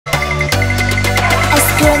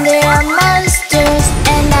Scream, they are monsters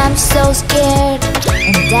and I'm so scared,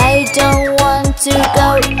 and I don't want to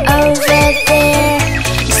go over there.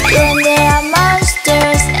 Scream, they are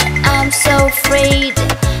monsters and I'm so afraid.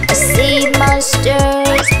 I see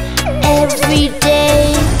monsters every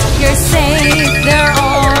day. You're safe, there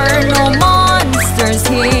are no monsters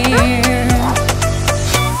here.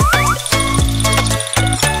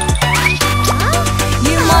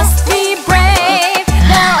 You must be brave,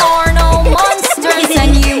 there are no monsters,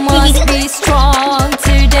 and you must be strong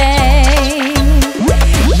today.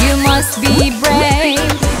 You must be brave,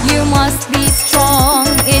 you must be strong.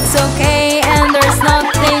 It's okay and there's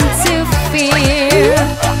nothing to fear.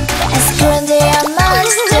 Scream, they are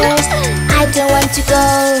monsters, I don't want to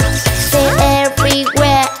go. They're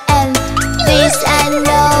everywhere and this I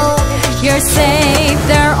know. You're safe,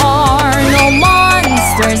 there are no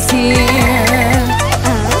monsters here.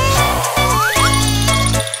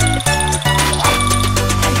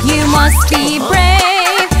 You must be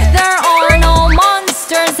brave, there are no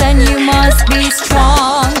monsters, and you must be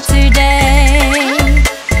strong today.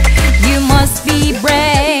 You must be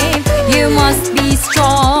brave, you must be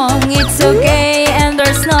strong. It's okay and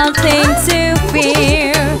there's nothing to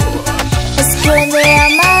fear. Scream, they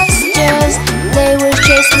are monsters, they will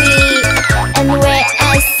chase me, and where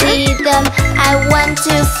I see them I want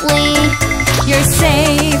to flee. You're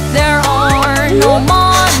safe, there are no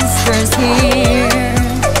monsters here.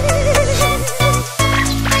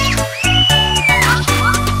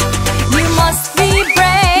 You must be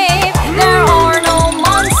brave, there are no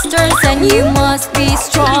monsters, and you must be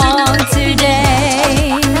strong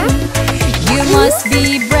today. You must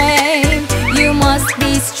be brave, you must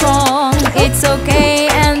be strong. It's okay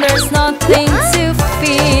and there's nothing to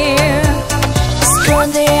fear.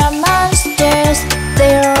 Scream, they are monsters,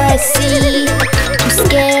 there I see. I'm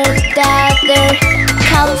scared that they'll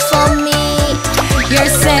come for me. You're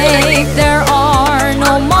safe, there are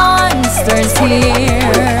no monsters here.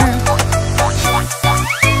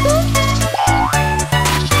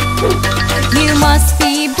 You must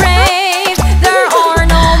be brave, there are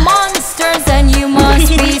no monsters, and you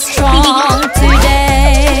must be strong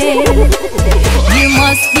today. You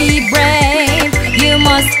must be brave, you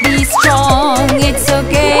must be strong. It's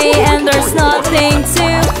okay and there's nothing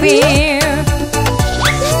to fear.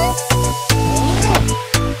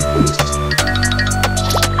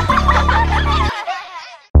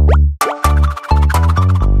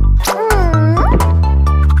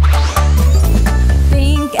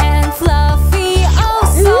 Pink and fluffy, oh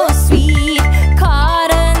so sweet.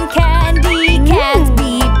 Cotton candy can't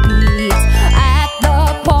be beat. At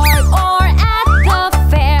the park or at the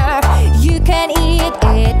fair, you can eat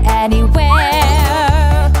it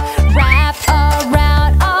anywhere. Wrap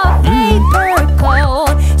around a paper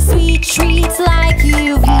cone, sweet treats like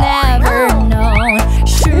you've never known.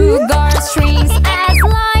 Sugar strings as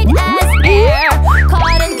light as air.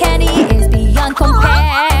 Cotton candy is beyond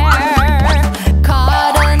compare.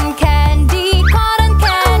 Cotton candy,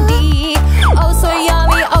 oh so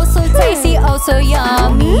yummy, oh so tasty, oh so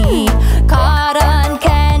yummy. Cotton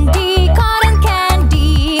candy,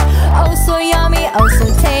 oh so yummy, oh so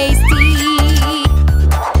tasty.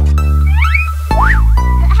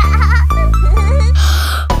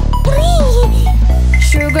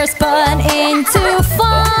 Sugar spun into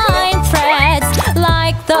fine threads,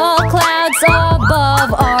 like the clouds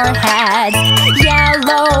above our heads.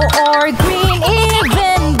 Yellow or green,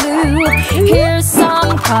 even blue. Here's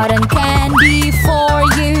some cotton candy for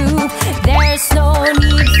you. There's no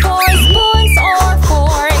need for spoons or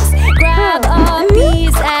forks. Grab a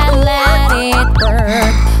piece and let it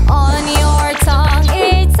burn on your tongue.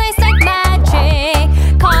 It tastes like magic.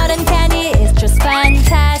 Cotton candy is just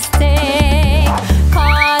fantastic.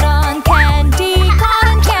 Cotton candy,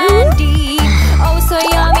 oh so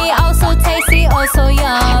yummy, oh so tasty, oh so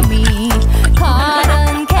yummy.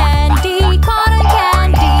 Cotton candy,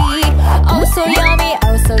 oh so yummy,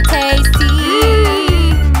 oh so tasty.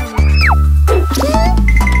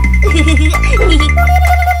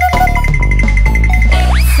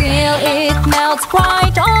 Feel it melts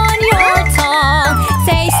right on your tongue.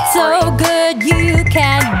 Tastes so good you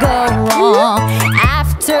can't go wrong.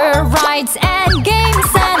 After rides and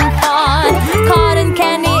games and fun, cotton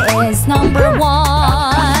candy is number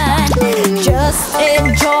one. Just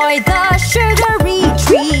enjoy the sugary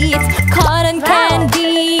treats. Cotton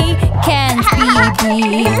candy can't be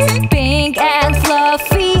beat. Pink and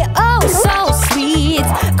fluffy, oh so sweet.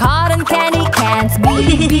 Cotton candy can't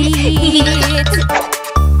be beat.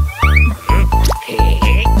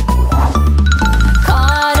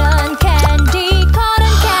 Cotton candy,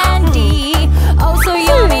 oh so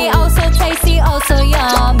yummy, oh so tasty, oh so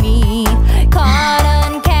yummy.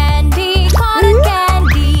 Cotton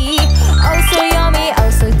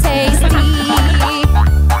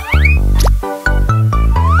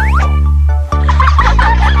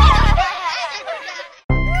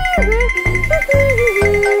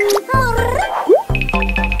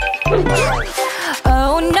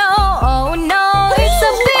Oh no, it's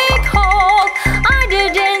a big hole. I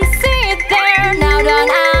didn't see it there. Now down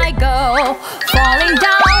I go, falling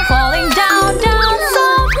down, down so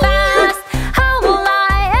fast. How will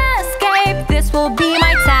I escape? This will be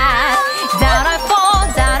my task. Down I fall,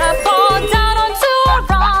 down onto a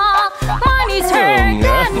rock. My knees hurt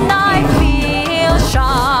and I feel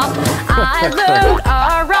shocked. I look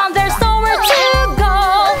around, there's nowhere to go.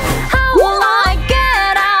 How will I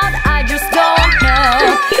get out? I just don't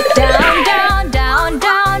know. Down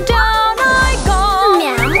I go.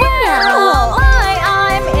 Well,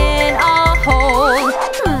 I'm in a hole.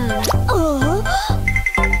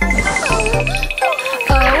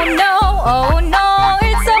 Oh no,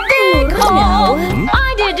 it's a big hole.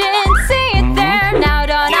 I didn't see it there. Now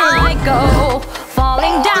down I go,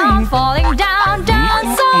 falling down,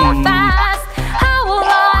 down so fast. How will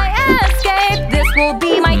I escape? This will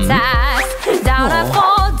be my task. Down I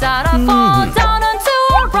fall, down onto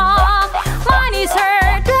a rock. My knees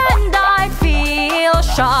hurt and I feel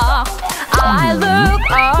shocked. I look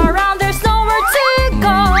around, there's nowhere to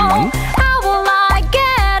go. How will I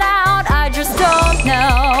get out? I just don't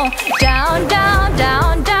know. Down I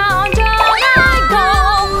go.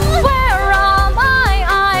 Where am I?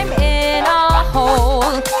 I'm in a hole.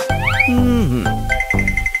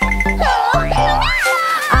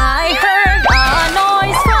 I heard a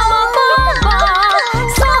noise from above.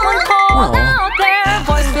 Someone called out, their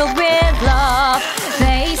voice filled with love.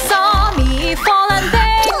 They saw me fall and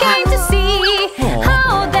they came to see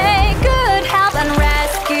how they could help and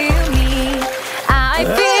rescue me. I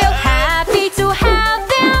feel happy to have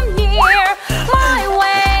them near. My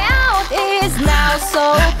way out is now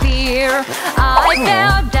so clear. I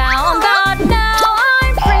fell